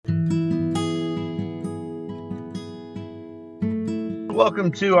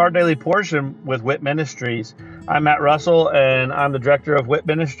Welcome to Our Daily Portion with Whit Ministries. I'm Matt Russell, and I'm the director of Whit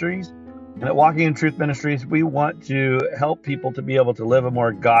Ministries. And at Walking in Truth Ministries, we want to help people to be able to live a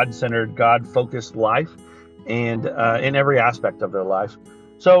more God-centered, God-focused life, and in every aspect of their life.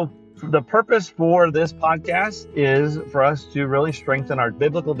 So the purpose for this podcast is for us to really strengthen our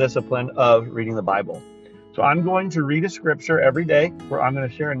biblical discipline of reading the Bible. So I'm going to read a scripture every day where I'm going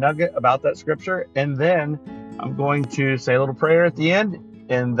to share a nugget about that scripture, and then I'm going to say a little prayer at the end,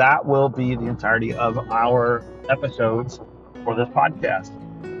 and that will be the entirety of our episodes for this podcast.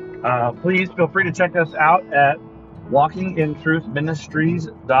 Please feel free to check us out at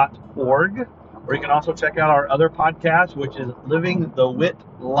walkingintruthministries.org, or you can also check out our other podcast, which is Living the Whit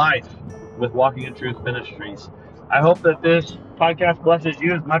Life with Walking in Truth Ministries. I hope that this podcast blesses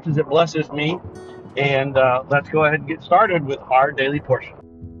you as much as it blesses me. And let's go ahead and get started with our daily portion.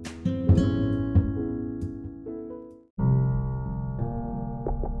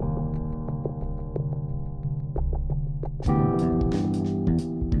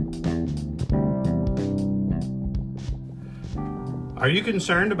 Are you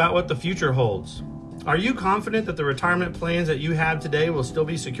concerned about what the future holds? Are you confident that the retirement plans that you have today will still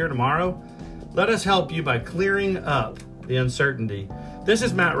be secure tomorrow? Let us help you by clearing up the uncertainty. This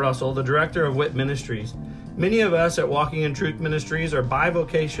is Matt Russell, the director of Whit Ministries. Many of us at Walking in Truth Ministries are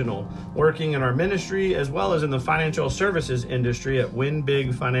bivocational, working in our ministry as well as in the financial services industry at Win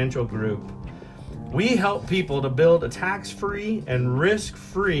Big Financial Group. We help people to build a tax-free and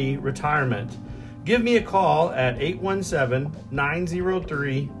risk-free retirement. Give me a call at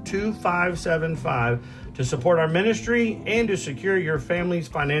 817-903-2575 to support our ministry and to secure your family's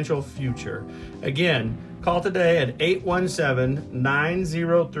financial future. Again, call today at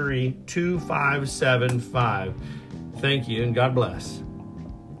 817-903-2575. Thank you and God bless.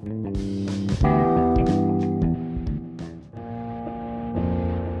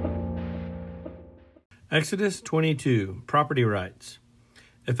 Exodus 22, property rights.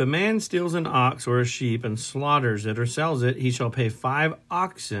 If a man steals an ox or a sheep and slaughters it or sells it, he shall pay 5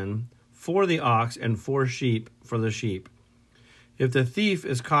 oxen for the ox and 4 sheep for the sheep. If the thief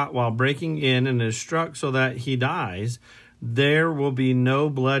is caught while breaking in and is struck so that he dies, there will be no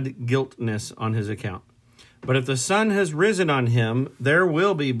blood guiltness on his account. But if the sun has risen on him, there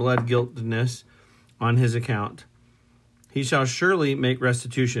will be blood guiltness on his account. He shall surely make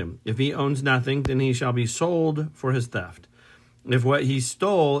restitution. If he owns nothing, then he shall be sold for his theft. If what he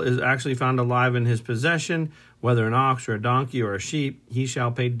stole is actually found alive in his possession, whether an ox or a donkey or a sheep, he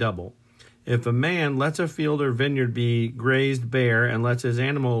shall pay double. If a man lets a field or vineyard be grazed bare and lets his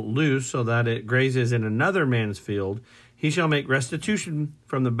animal loose so that it grazes in another man's field, he shall make restitution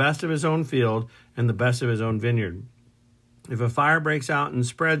from the best of his own field and the best of his own vineyard. If a fire breaks out and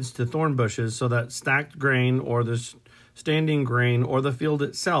spreads to thorn bushes so that stacked grain or the standing grain or the field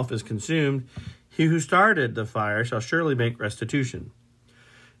itself is consumed, he who started the fire shall surely make restitution.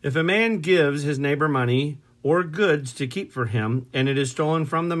 If a man gives his neighbor money or goods to keep for him, and it is stolen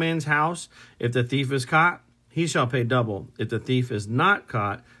from the man's house, if the thief is caught, he shall pay double. If the thief is not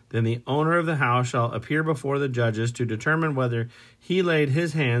caught, then the owner of the house shall appear before the judges to determine whether he laid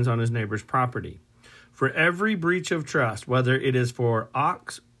his hands on his neighbor's property. For every breach of trust, whether it is for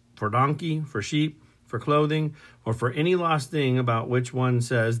ox, for donkey, for sheep, for clothing, or for any lost thing about which one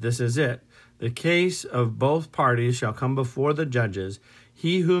says, "This is it," the case of both parties shall come before the judges.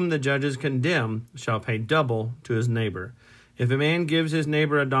 He whom the judges condemn shall pay double to his neighbor. If a man gives his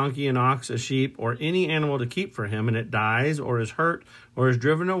neighbor a donkey, an ox, a sheep, or any animal to keep for him, and it dies, or is hurt, or is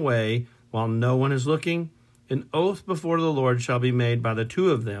driven away while no one is looking, an oath before the Lord shall be made by the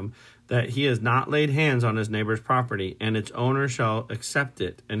two of them that he has not laid hands on his neighbor's property, and its owner shall accept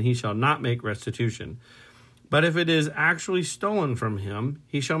it, and he shall not make restitution. But if it is actually stolen from him,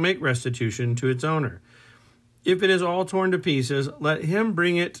 he shall make restitution to its owner. If it is all torn to pieces, let him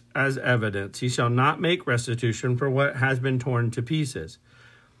bring it as evidence. He shall not make restitution for what has been torn to pieces.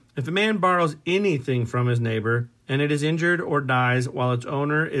 If a man borrows anything from his neighbor, and it is injured or dies while its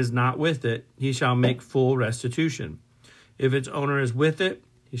owner is not with it, he shall make full restitution. If its owner is with it,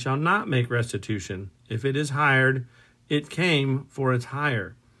 he shall not make restitution. If it is hired, it came for its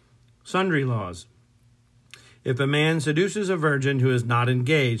hire. Sundry laws. If a man seduces a virgin who is not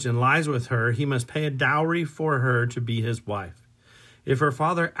engaged and lies with her, he must pay a dowry for her to be his wife. If her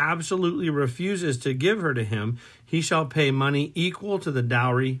father absolutely refuses to give her to him, he shall pay money equal to the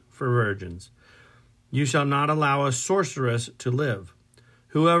dowry for virgins. You shall not allow a sorceress to live.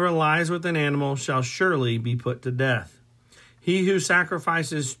 Whoever lies with an animal shall surely be put to death. He who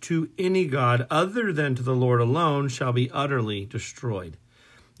sacrifices to any god other than to the Lord alone shall be utterly destroyed.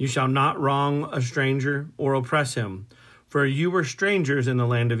 You shall not wrong a stranger or oppress him, For you were strangers in the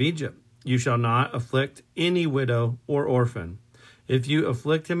land of Egypt. You shall not afflict any widow or orphan. If you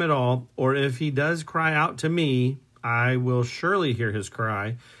afflict him at all, or if he does cry out to me, I will surely hear his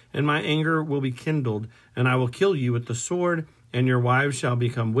cry, and my anger will be kindled, and I will kill you with the sword, and your wives shall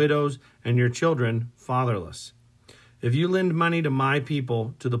become widows, and your children fatherless. If you lend money to my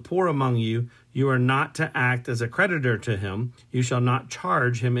people, to the poor among you, you are not to act as a creditor to him. You shall not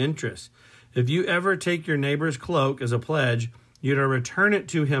charge him interest. If you ever take your neighbor's cloak as a pledge, you to return it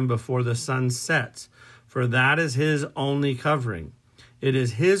to him before the sun sets, for that is his only covering. It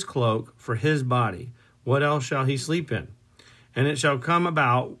is his cloak for his body. What else shall he sleep in? And it shall come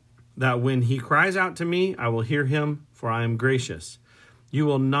about that when he cries out to me, I will hear him, for I am gracious. You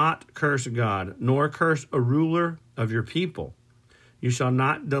will not curse God, nor curse a ruler of your people. You shall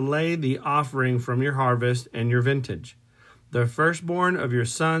not delay the offering from your harvest and your vintage. The firstborn of your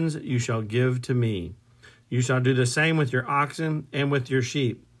sons you shall give to me. You shall do the same with your oxen and with your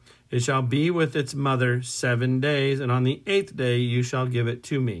sheep. It shall be with its mother 7 days, and on the 8th day you shall give it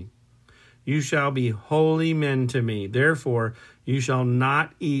to me. You shall be holy men to me. Therefore you shall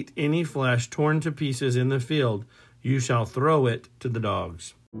not eat any flesh torn to pieces in the field. You shall throw it to the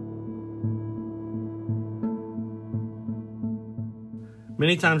dogs.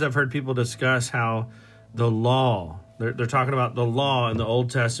 Many times I've heard people discuss how the law, they're talking about the law in the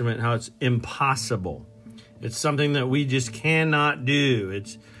Old Testament, how it's impossible. It's something that we just cannot do.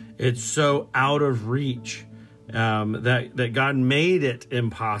 It's so out of reach that God made it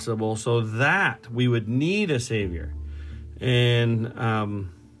impossible so that we would need a Savior. And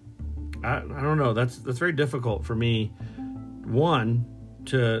I don't know. That's very difficult for me. One,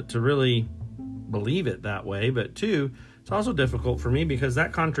 to really believe it that way, but two, it's also difficult for me because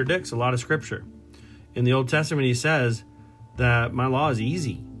that contradicts a lot of Scripture. In the Old Testament, he says that my law is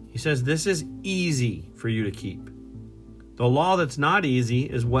easy. He says this is easy for you to keep. The law that's not easy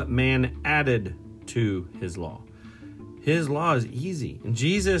is what man added to his law. His law is easy. And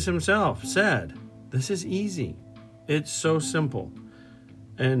Jesus himself said, this is easy. It's so simple.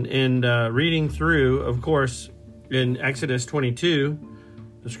 And reading through, of course, in Exodus 22,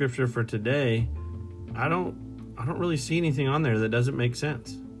 the scripture for today, I don't really see anything on there that doesn't make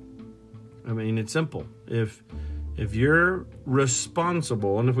sense. I mean, it's simple. If you're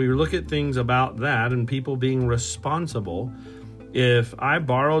responsible, and if we look at things about that and people being responsible, if I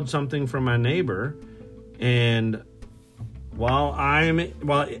borrowed something from my neighbor and while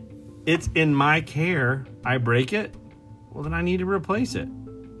it's in my care, I break it, well, then I need to replace it.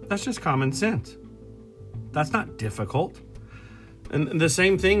 That's just common sense. That's not difficult. And the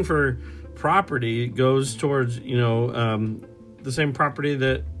same thing for property goes towards, the same property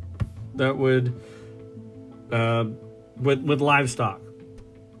that would, with livestock,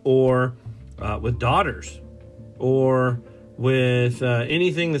 or with daughters, or with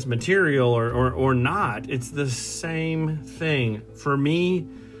anything that's material or not. It's the same thing. For me,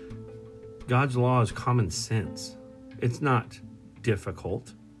 God's law is common sense. It's not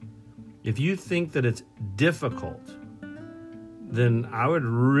difficult. If you think that it's difficult, then I would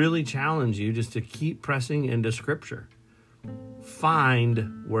really challenge you just to keep pressing into Scripture.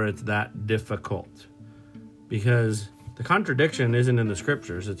 Find where it's that difficult. Because the contradiction isn't in the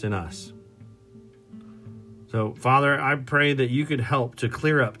Scriptures, it's in us. So, Father, I pray that you could help to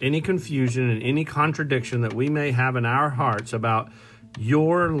clear up any confusion and any contradiction that we may have in our hearts about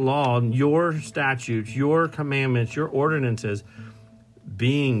your law, your statutes, your commandments, your ordinances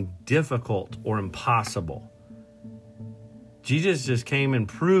being difficult or impossible. Jesus just came and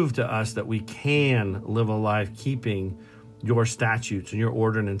proved to us that we can live a life keeping your statutes and your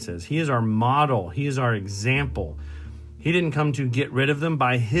ordinances. He is our model. He is our example. He didn't come to get rid of them.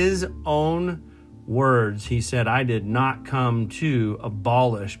 By his own words, he said, I did not come to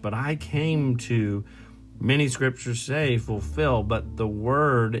abolish, but I came to, many scriptures say, fulfill, but the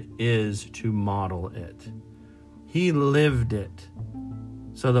word is to model it. He lived it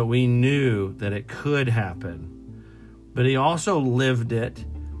so that we knew that it could happen. But he also lived it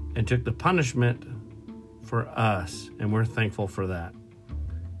and took the punishment for us, and we're thankful for that.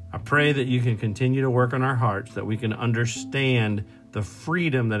 I pray that you can continue to work on our hearts, that we can understand the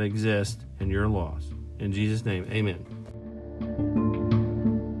freedom that exists in your laws. In Jesus' name, amen.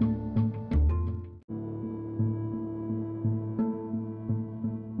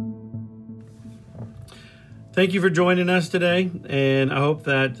 Thank you for joining us today, and I hope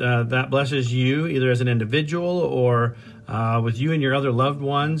that that blesses you either as an individual or with you and your other loved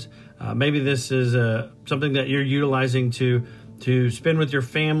ones. Maybe this is something that you're utilizing to spend with your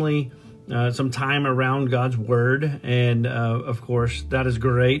family some time around God's Word. And of course, that is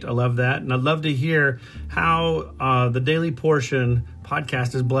great. I love that. And I'd love to hear how the Daily Portion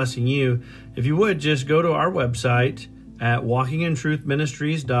podcast is blessing you. If you would, just go to our website at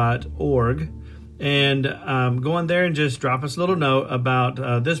walkingintruthministries.org and go on there and just drop us a little note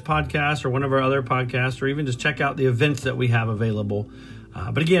about this podcast or one of our other podcasts, or even just check out the events that we have available.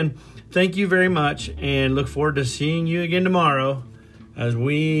 But again, thank you very much, and look forward to seeing you again tomorrow as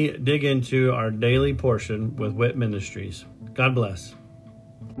we dig into our daily portion with WIT Ministries. God bless.